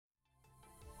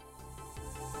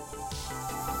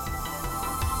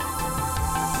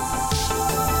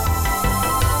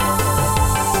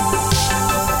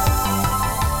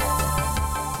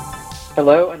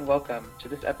Hello and welcome to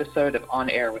this episode of On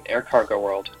Air with Air Cargo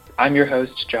World. I'm your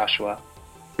host, Joshua.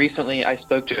 Recently, I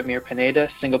spoke to Amir Pineda,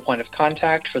 single point of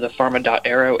contact for the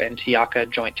Pharma.Aero and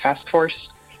TIACA Joint Task Force,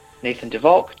 Nathan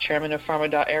DeVolk, chairman of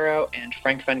Pharma.Aero, and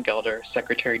Frank Van Gelder,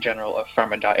 secretary general of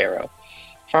Pharma.Aero.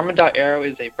 Pharma.Aero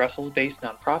is a Brussels-based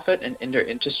nonprofit and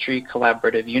inter-industry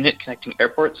collaborative unit connecting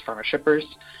airports, pharma shippers,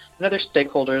 and other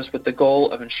stakeholders with the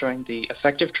goal of ensuring the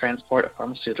effective transport of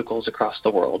pharmaceuticals across the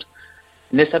world.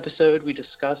 In this episode, we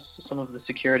discuss some of the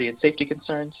security and safety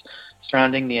concerns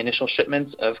surrounding the initial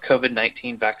shipments of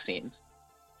COVID-19 vaccines.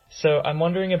 So I'm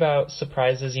wondering about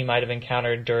surprises you might have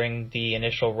encountered during the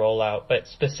initial rollout, but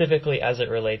specifically as it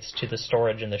relates to the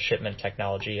storage and the shipment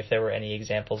technology, if there were any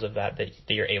examples of that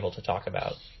you're able to talk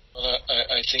about. Well,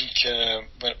 I think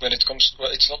when it comes, well,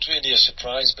 it's not really a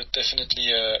surprise, but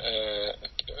definitely a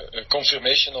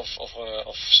confirmation of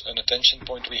an attention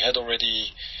point we had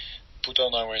already put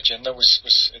on our agenda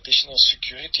was additional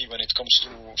security when it comes to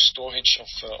storage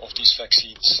of these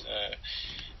vaccines.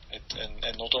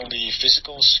 And not only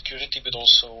physical security, but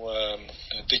also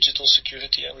digital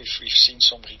security. We've seen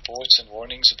some reports and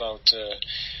warnings about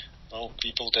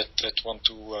people that want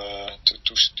to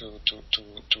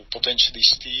potentially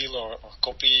steal or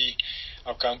copy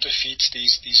or counterfeit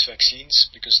these vaccines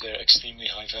because they're extremely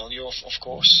high value, of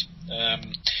course.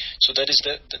 So that is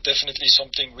definitely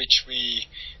something which we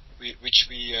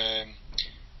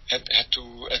had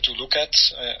to look at.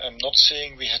 I'm not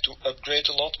saying we had to upgrade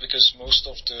a lot because most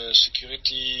of the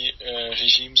security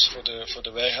regimes for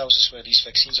the warehouses where these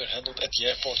vaccines are handled at the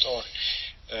airport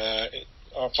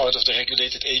are part of the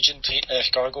regulated agent air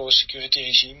cargo security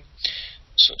regime.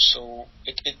 So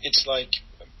it's like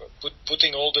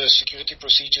putting all the security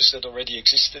procedures that already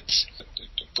existed,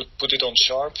 put it on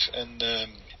sharp and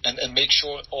make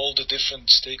sure all the different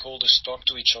stakeholders talk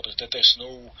to each other, that there's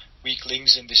no weak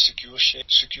links in this secure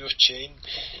chain,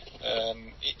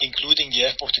 including the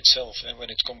airport itself, and when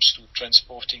it comes to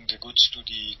transporting the goods to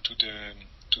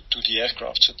the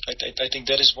aircraft. So I think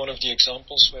that is one of the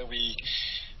examples where we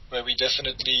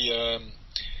definitely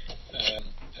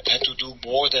had to do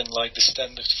more than like the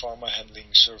standard pharma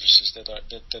handling services that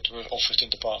were offered in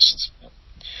the past.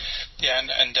 Yeah,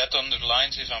 and that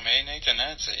underlines, if I may, Nathan,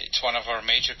 it's one of our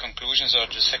major conclusions of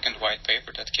the second white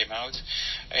paper that came out,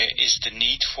 is the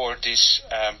need for this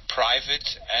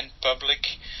private and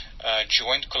public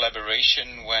joint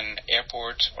collaboration when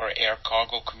airport or air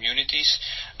cargo communities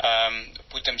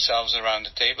put themselves around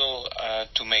the table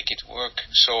to make it work.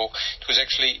 So it was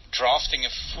actually drafting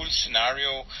a full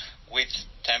scenario with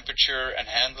temperature and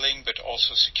handling, but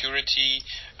also security,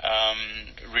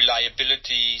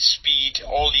 reliability, speed,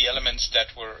 all the elements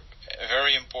that were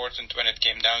very important when it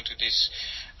came down to this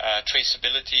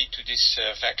traceability to this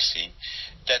vaccine,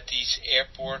 that these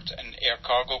airport and air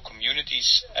cargo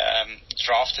communities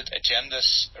drafted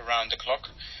agendas around the clock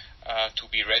to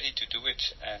be ready to do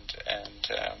it, and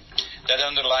that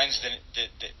underlines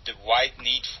the wide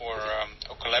need for a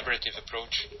collaborative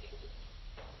approach.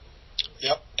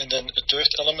 Yeah, and then a third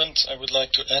element I would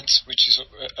like to add, which is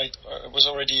was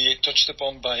already touched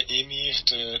upon by Emir,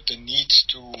 the need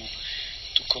to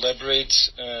collaborate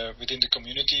within the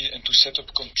community and to set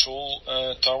up control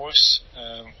towers.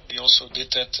 We also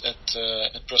did that at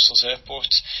Brussels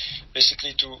Airport,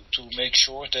 basically to make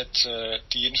sure that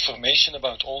the information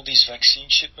about all these vaccine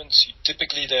shipments,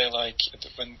 typically they're like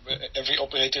when every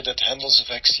operator that handles a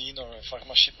vaccine or a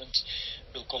pharma shipment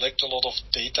will collect a lot of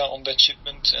data on that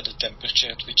shipment and the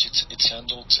temperature at which it's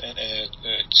handled and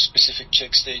specific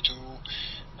checks they do.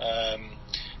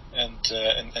 And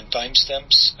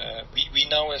timestamps. We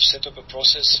now have set up a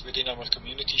process within our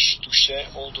community to share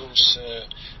all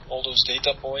those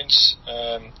data points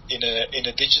in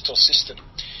a digital system,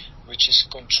 which is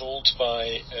controlled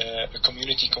by a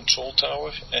community control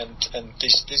tower, and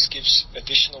this gives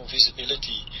additional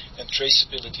visibility and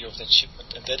traceability of that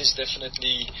shipment, and that is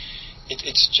definitely.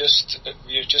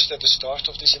 We are just at the start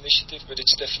of this initiative, but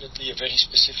it's definitely a very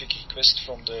specific request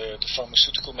from the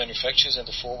pharmaceutical manufacturers and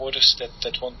the forwarders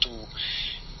that want to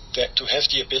have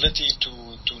the ability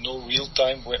to know real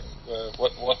time where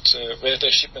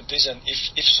their shipment is, and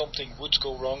if something would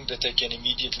go wrong, that they can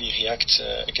immediately react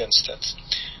against that.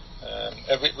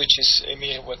 Which is,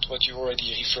 Emir, what you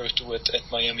already referred to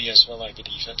at Miami as well, I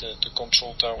believe, at the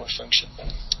control tower function.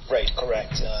 Right,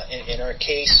 correct. In our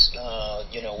case,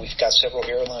 we've got several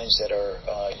airlines that are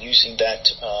using that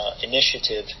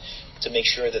initiative to make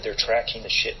sure that they're tracking the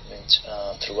shipment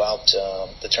throughout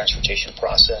the transportation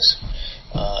process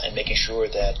and making sure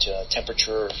that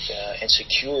temperature and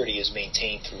security is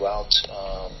maintained throughout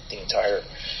the entire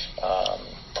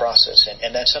process.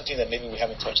 And that's something that maybe we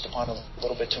haven't touched upon a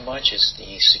little bit too much, is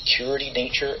the security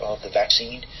nature of the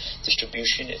vaccine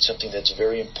distribution. It's something that's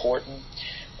very important.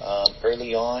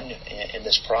 Early on in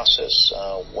this process,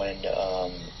 when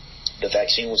the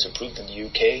vaccine was approved in the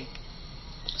UK,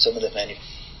 some of the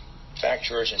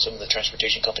manufacturers and some of the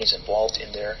transportation companies involved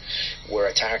in there were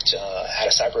attacked, had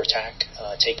a cyber attack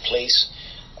take place.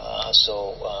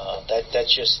 So that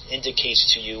just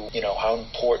indicates to you, how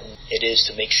important it is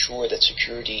to make sure that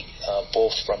security,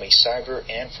 both from a cyber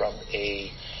and from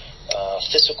a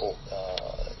physical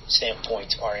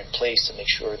standpoint, are in place to make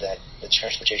sure that the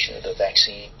transportation of the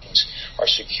vaccines are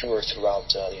secure throughout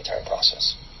the entire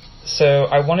process. So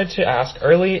I wanted to ask,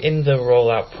 early in the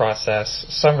rollout process,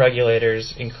 some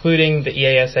regulators, including the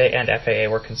EASA and FAA,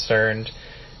 were concerned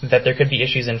that there could be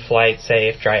issues in flight, say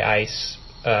if dry ice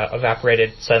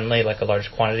evaporated suddenly, like a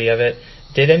large quantity of it.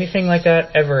 Did anything like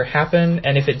that ever happen?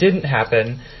 And if it didn't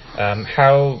happen,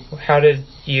 how did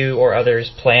you or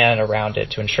others plan around it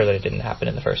to ensure that it didn't happen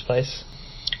in the first place?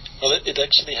 Well, it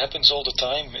actually happens all the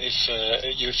time.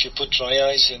 If you put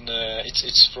dry ice in,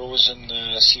 it's frozen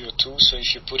CO2. So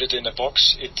if you put it in a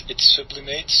box, it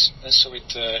sublimates, and so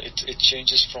it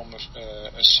changes from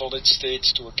a solid state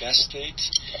to a gas state,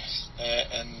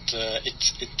 and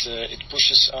it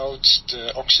pushes out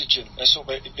the oxygen. And so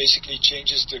it basically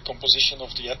changes the composition of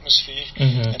the atmosphere,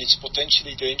 and it's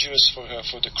potentially dangerous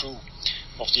for the crew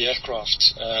of the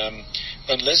aircraft,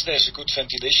 unless there's a good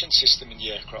ventilation system in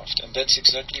the aircraft. And that's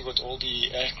exactly what all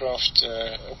the aircraft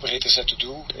operators had to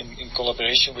do in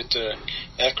collaboration with the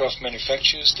aircraft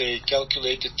manufacturers. They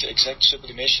calculated the exact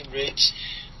sublimation rate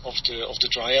of the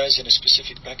dry ice in a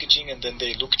specific packaging, and then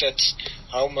they looked at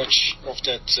how much of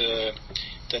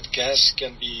that gas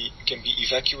can be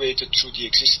evacuated through the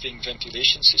existing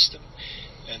ventilation system.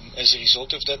 And as a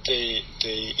result of that, they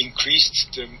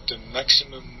increased the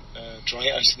maximum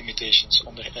dry ice limitations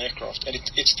on their aircraft, and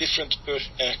it's different per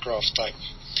aircraft type.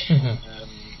 Yeah.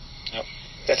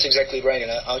 That's exactly right, and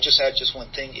I'll just add just one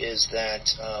thing, is that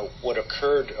what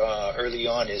occurred early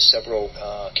on is several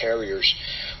carriers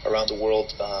around the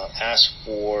world asked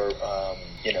for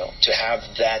to have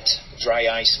that dry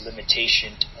ice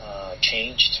limitation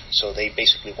changed. So they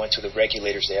basically went to the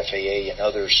regulators, the FAA and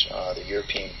others, the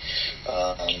European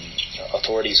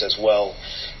authorities as well,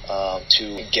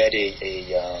 to get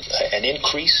an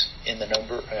increase in the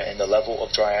number and the level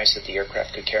of dry ice that the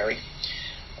aircraft could carry.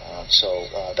 So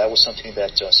that was something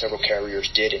that several carriers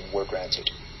did and were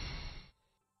granted.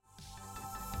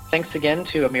 Thanks again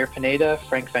to Amir Pineda,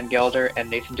 Frank Van Gelder, and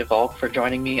Nathan DeValk for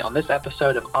joining me on this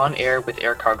episode of On Air with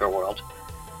Air Cargo World.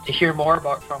 To hear more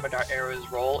about Pharma.Aero's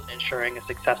role in ensuring a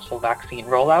successful vaccine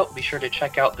rollout, be sure to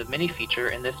check out the mini-feature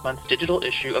in this month's digital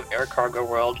issue of Air Cargo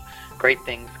World, Great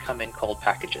Things Come in Cold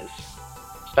Packages.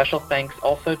 Special thanks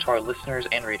also to our listeners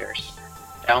and readers.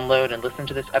 Download and listen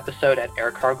to this episode at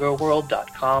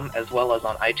aircargoworld.com, as well as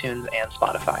on iTunes and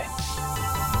Spotify.